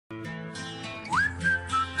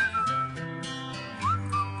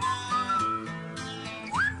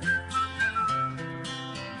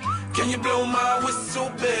Can you blow my whistle,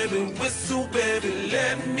 baby? Whistle, baby,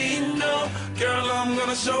 let me know. Girl, I'm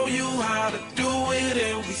gonna show you how to do it,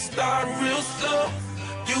 and we start real slow.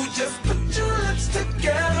 You just put your lips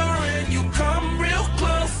together and you come real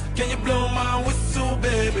close. Can you blow my whistle,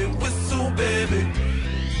 baby? Whistle, baby.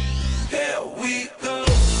 Here we go.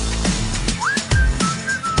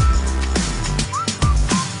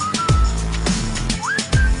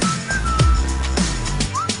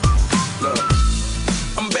 Look,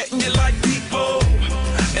 I'm betting you like people,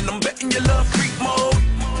 and I'm betting you love freak mode,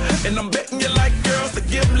 and I'm betting you like girls to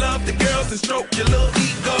give love to girls and stroke your little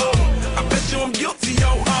ego. I bet you I'm guilty,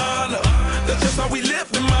 your honor. That's just how we live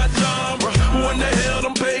in my genre. Who in the hell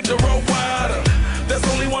done paved the road wider? There's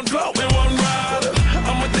only one blow and one rider.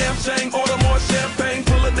 I'm a damn shame, order more champagne,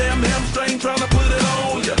 pull a damn hamstring, tryna put it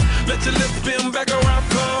on ya. Let your lips spin back around,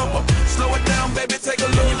 come on. Slow it down, baby, take a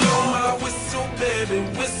look. Blow my whistle,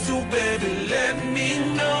 baby, let me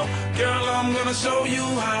know. Girl, I'm gonna show you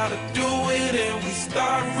how to do it, and we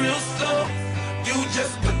start real slow. You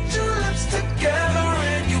just put your lips together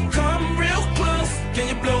and you come real close. Can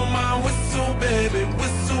you blow my whistle, baby?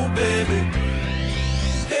 Whistle, baby.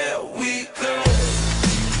 Here we go.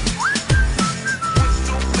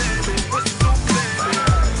 Whistle, baby, whistle, baby.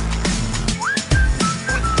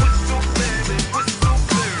 Whistle, baby, whistle,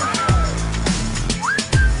 baby.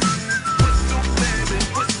 Whistle, baby,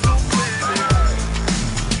 whistle, baby.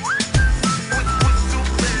 Whistle,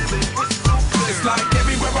 baby, whistle, baby. It's like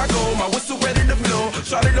everywhere I go, my whistle ready to blow.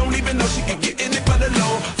 Shawty don't even know she can get in it for the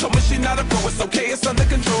low. Told me she not a pro, it's okay, it's under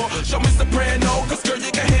control. Show me soprano, cause girl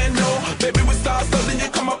you can handle. Baby we start so then you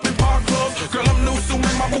come up in park clothes. Girl I'm new, so my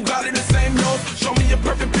Bugatti the same nose. Show me a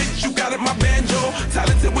perfect pitch, you got it, my banjo.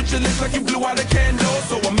 Talented with your lips like you blew out a candle.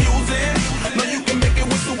 So I'm using, know you can make it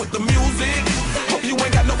whistle with the music. Hope you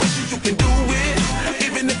ain't got no issues, you can do it.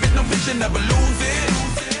 Even if it's no bitch, you never lose it.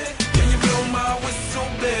 Can you blow my whistle,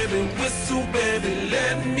 baby,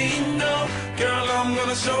 let me know. Girl, I'm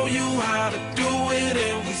gonna show you how to do it,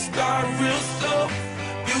 and we start real slow.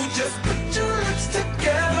 You just put your lips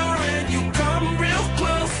together and you come real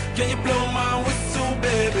close. Can you blow my whistle,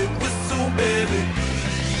 baby? Whistle, baby.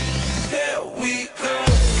 Here we go.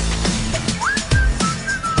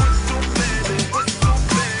 Whistle, baby, whistle,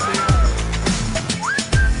 baby.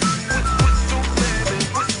 Whistle, baby,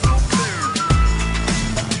 whistle, baby.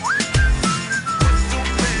 Whistle,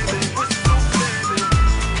 baby, whistle, baby.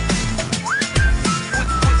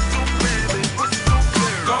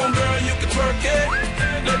 Go on, girl, you can twerk it.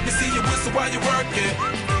 Let me see you whistle while you work it.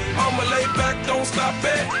 I'ma lay back, don't stop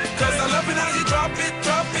it, cause I love it how you drop it.